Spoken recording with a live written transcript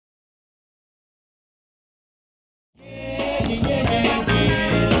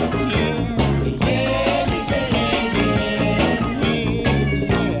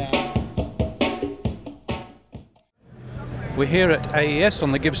We're here at AES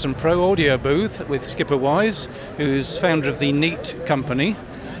on the Gibson Pro audio booth with Skipper Wise, who's founder of the Neat company.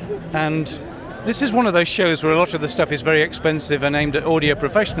 And this is one of those shows where a lot of the stuff is very expensive and aimed at audio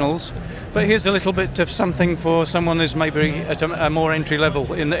professionals, but here's a little bit of something for someone who's maybe at a more entry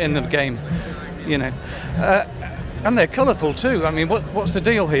level in the game, you know. And they're colourful too. I mean, what's the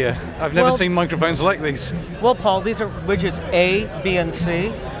deal here? I've never seen microphones like these. Well, Paul, these are widgets A, B, and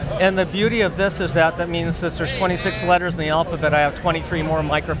C. And the beauty of this is that means that there's 26 letters in the alphabet. I have 23 more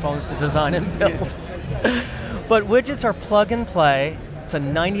microphones to design and build. Yeah. But widgets are plug and play. It's a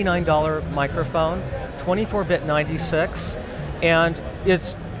 $99 microphone, 24-bit 96, and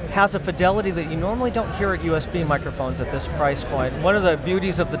it has a fidelity that you normally don't hear at USB microphones at this price point. One of the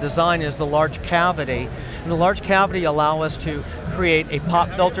beauties of the design is the large cavity, and the large cavity allow us to create a pop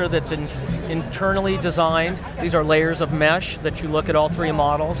filter that's internally designed. These are layers of mesh that you look at all three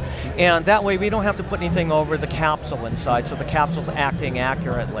models, and that way we don't have to put anything over the capsule inside, so the capsule's acting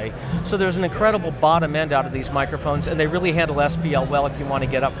accurately. So there's an incredible bottom end out of these microphones, and they really handle SPL well if you want to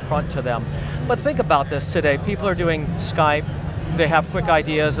get up front to them. But think about this today. People are doing Skype, they have quick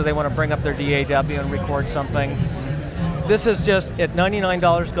ideas, or they want to bring up their DAW and record something. This is just, at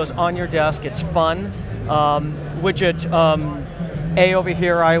 $99, goes on your desk, it's fun. Widget A over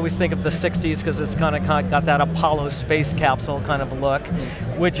here, I always think of the 60s because it's kind of got that Apollo space capsule kind of a look.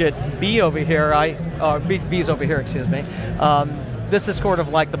 Widget B over here, B's over here, excuse me. This is sort of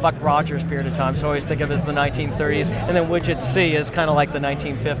like the Buck Rogers period of time, so I always think of it as the 1930s, and then Widget C is kind of like the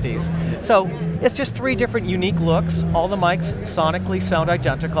 1950s. So it's just three different unique looks. All the mics sonically sound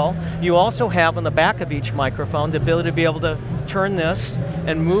identical. You also have on the back of each microphone the ability to be able to turn this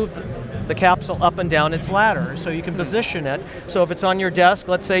and move the capsule up and down its ladder, so you can position it. So if it's on your desk,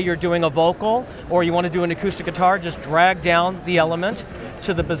 let's say you're doing a vocal, or you want to do an acoustic guitar, just drag down the element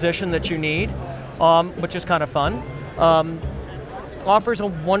to the position that you need, which is kind of fun. Offers a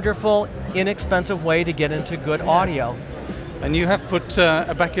wonderful, inexpensive way to get into good audio. And you have put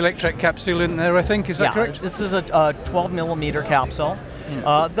a back electric capsule in there, I think, is that correct? This is a 12mm capsule,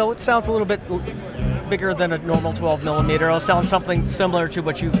 though it sounds a little bit bigger than a normal 12mm. It'll sound something similar to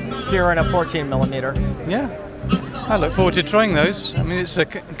what you hear in a 14mm. Yeah, I look forward to trying those. I mean, it's a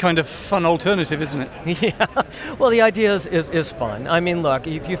kind of fun alternative, isn't it? Yeah, well, the idea is fun. I mean, look,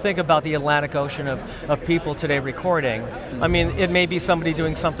 if you think about the Atlantic Ocean of people today recording, I mean, it may be somebody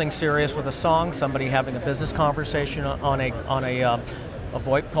doing something serious with a song, somebody having a business conversation on a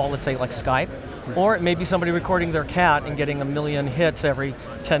VoIP call, let's say like Skype, or it may be somebody recording their cat and getting 1 million hits every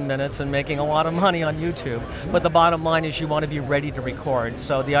 10 minutes and making a lot of money on YouTube. But the bottom line is you want to be ready to record.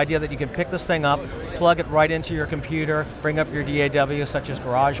 So the idea that you can pick this thing up, plug it right into your computer, bring up your DAW such as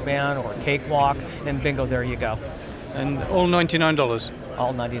GarageBand or Cakewalk, and bingo, there you go. And all $99?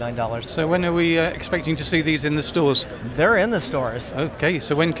 All $99. So when are we expecting to see these in the stores? They're in the stores. Okay,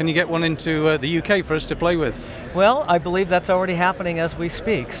 so when can you get one into the UK for us to play with? Well, I believe that's already happening as we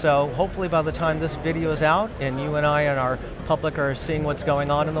speak. So hopefully by the time this video is out and you and I and our public are seeing what's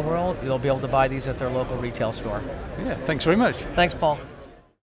going on in the world, you'll be able to buy these at their local retail store. Yeah, thanks very much. Thanks, Paul.